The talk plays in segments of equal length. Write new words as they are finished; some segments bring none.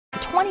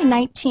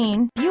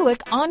2019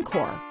 Buick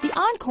Encore. The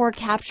Encore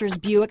captures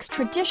Buick's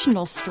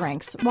traditional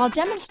strengths while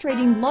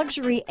demonstrating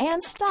luxury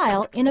and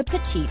style in a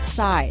petite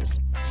size.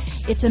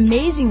 It's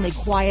amazingly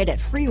quiet at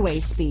freeway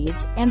speeds,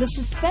 and the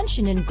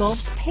suspension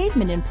engulfs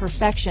pavement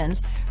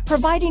imperfections,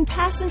 providing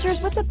passengers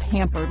with a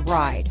pampered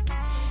ride.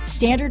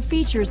 Standard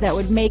features that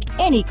would make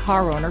any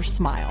car owner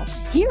smile.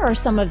 Here are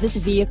some of this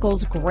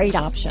vehicle's great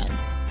options: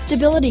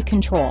 stability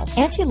control,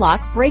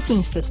 anti-lock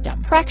braking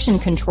system, traction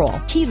control,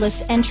 keyless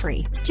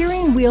entry,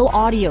 steering wheel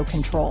audio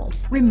controls,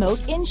 remote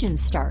engine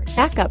start,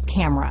 backup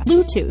camera,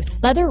 Bluetooth,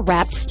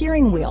 leather-wrapped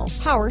steering wheel,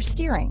 power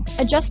steering,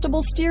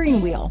 adjustable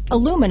steering wheel,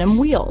 aluminum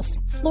wheels,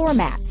 floor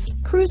mats,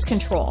 cruise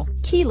control,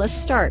 keyless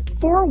start,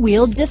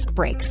 four-wheel disc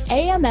brakes,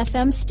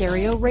 AM/FM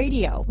stereo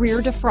radio,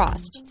 rear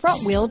defrost,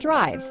 front-wheel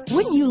drive.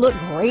 Wouldn't you look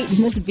great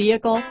in this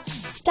vehicle?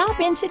 Stop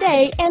in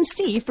today and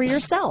see for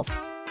yourself.